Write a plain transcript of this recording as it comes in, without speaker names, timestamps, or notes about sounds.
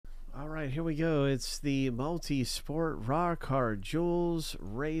right, here we go. It's the multi-sport raw card Jules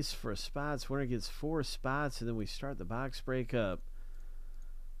race for spots. Winner gets 4 spots, and then we start the box break up.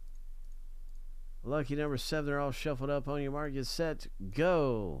 Lucky number 7, they're all shuffled up. On your mark, get set,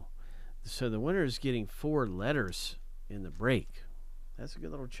 go. So the winner is getting 4 letters in the break. That's a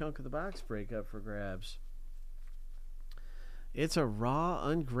good little chunk of the box break up for grabs. It's a raw,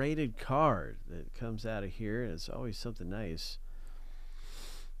 ungraded card that comes out of here, and it's always something nice.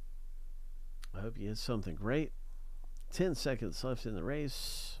 I hope you get something great. 10 seconds left in the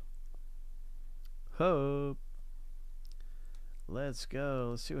race. Hope. Let's go.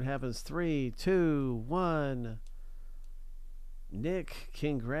 Let's see what happens. 3, 2, 1. Nick,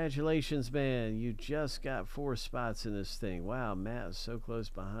 congratulations, man. You just got 4 spots in this thing. Wow, Matt is so close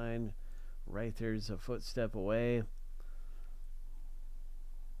behind. Right there's a footstep away.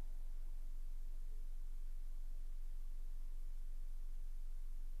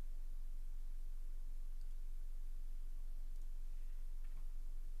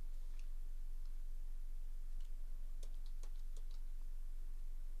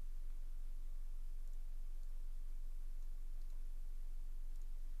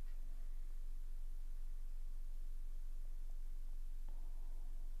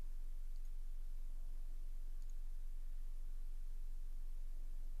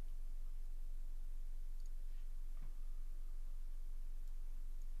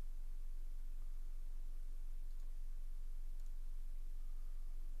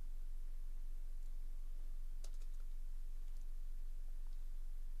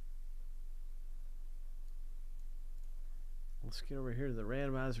 Let's get over here to the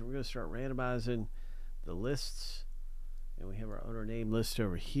randomizer. We're going to start randomizing the lists. And we have our owner name list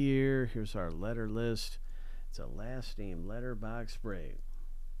over here. Here's our letter list. It's a last name letter box break.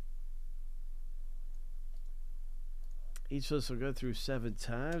 Each list will go through 7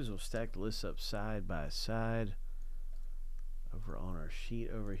 times. We'll stack the lists up side by side over on our sheet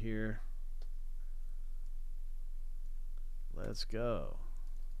over here. Let's go.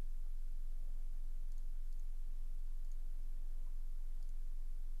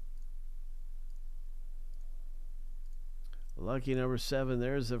 Lucky number 7,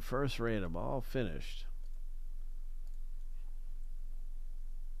 there's the first random, all finished.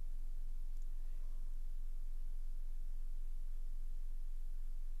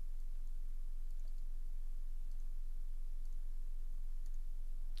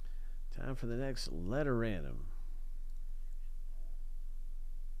 Time for the next letter random.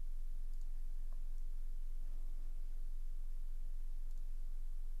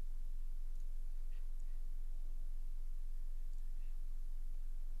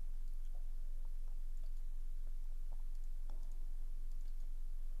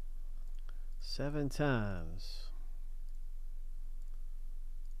 Seven times.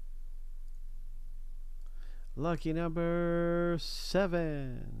 Lucky number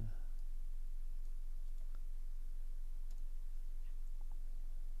 7.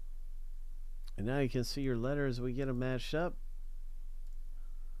 And now you can see your letters as we get them matched up.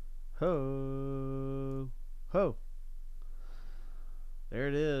 Ho! Ho! There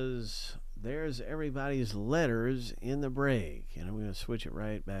it is. There's everybody's letters in the break. And I'm going to switch it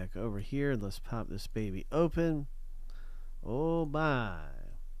right back over here. Let's pop this baby open. Oh, my.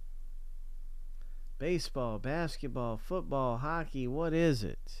 Baseball, basketball, football, hockey. What is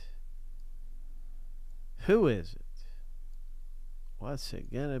it? Who is it? What's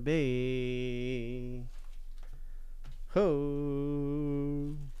it going to be?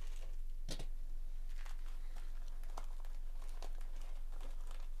 Ho!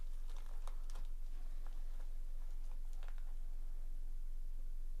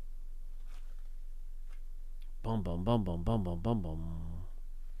 Bum, bum, bum, bum, bum, bum, bum, bum.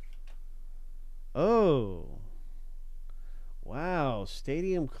 Oh. Wow.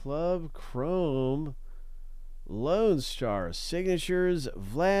 Stadium Club Chrome Lone Star Signatures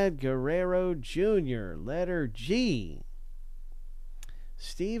Vlad Guerrero Jr. Letter G.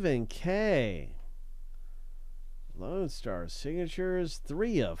 Stephen K. Lone Star Signatures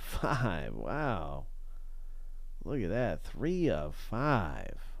 3 of 5. Wow. Look at that. 3 of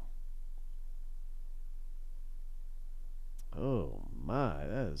 5. Oh my,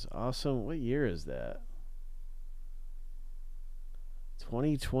 that is awesome. What year is that?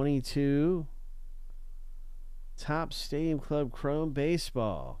 2022 Top Stadium Club Chrome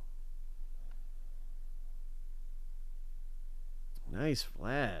Baseball. Nice,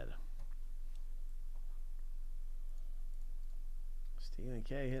 Vlad. Stephen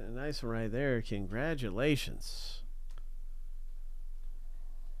K hitting a nice one right there. Congratulations.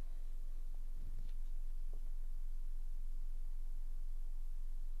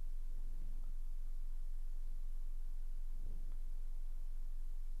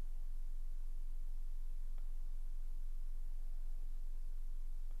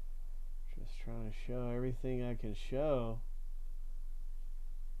 to show everything I can show,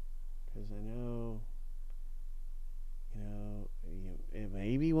 because I know, it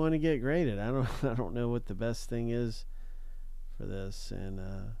maybe want to get graded. I don't know what the best thing is for this, and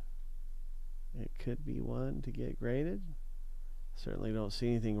it could be one to get graded. Certainly don't see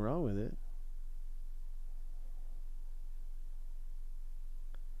anything wrong with it.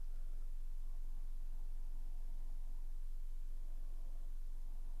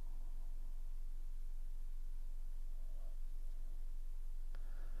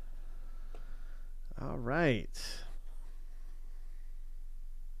 All right.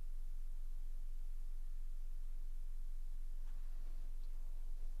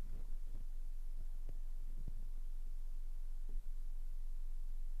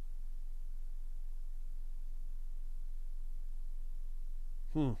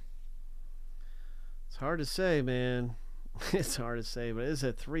 It's hard to say, man. It's hard to say, but it's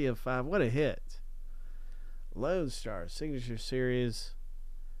a 3 of 5. What a hit. Lone Star Signature Series.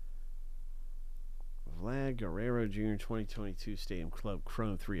 Vlad Guerrero Jr. 2022 Stadium Club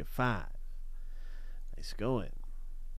Chrome 3 of 5. Nice going.